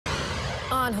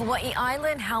On Hawaii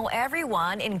Island, how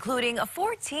everyone, including a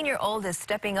 14-year-old, is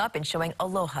stepping up and showing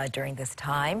aloha during this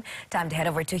time. Time to head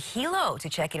over to Hilo to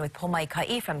check in with Pomai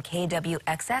Ka'i from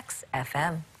KWXX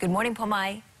FM. Good morning,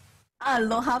 Pomai.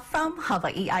 Aloha from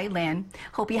Hawaii Island.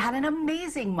 Hope you had an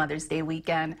amazing Mother's Day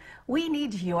weekend. We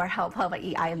need your help,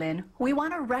 Hawaii Island. We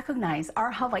want to recognize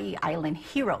our Hawaii Island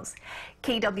heroes.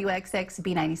 KWXX,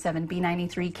 B97,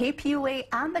 B93, KPUA,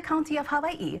 and the County of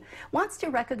Hawaii wants to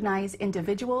recognize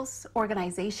individuals,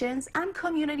 organizations, and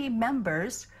community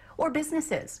members or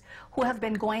businesses who have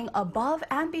been going above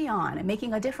and beyond,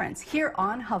 making a difference here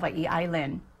on Hawaii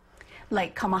Island.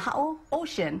 Like Kamaha'o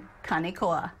Ocean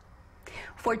Kanekoa.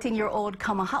 14-year-old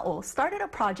Kamaha'o started a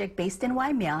project based in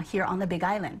Waimea here on the Big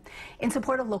Island in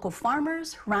support of local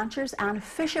farmers, ranchers, and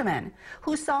fishermen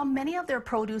who saw many of their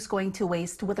produce going to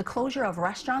waste with the closure of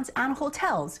restaurants and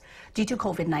hotels due to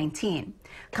COVID-19.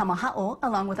 Kamaha'o,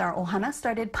 along with our ohana,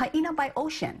 started Pa'ina by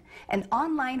Ocean, an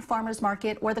online farmers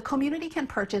market where the community can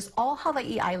purchase all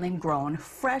Hawaii Island grown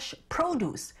fresh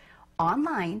produce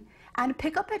online and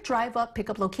pick up at drive-up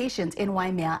pickup locations in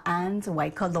Waimea and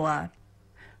Waikoloa.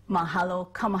 Mahalo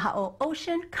Kamaha'o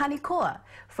Ocean Kanekoa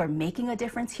for making a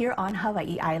difference here on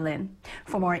Hawaii Island.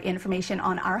 For more information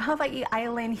on our Hawaii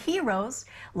Island heroes,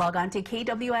 log on to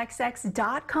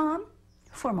kwxx.com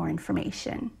for more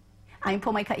information. I'm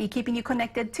Pomai Ka'i, keeping you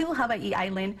connected to Hawaii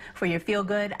Island for your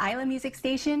feel-good island music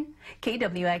station,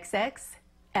 KWXX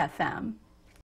FM.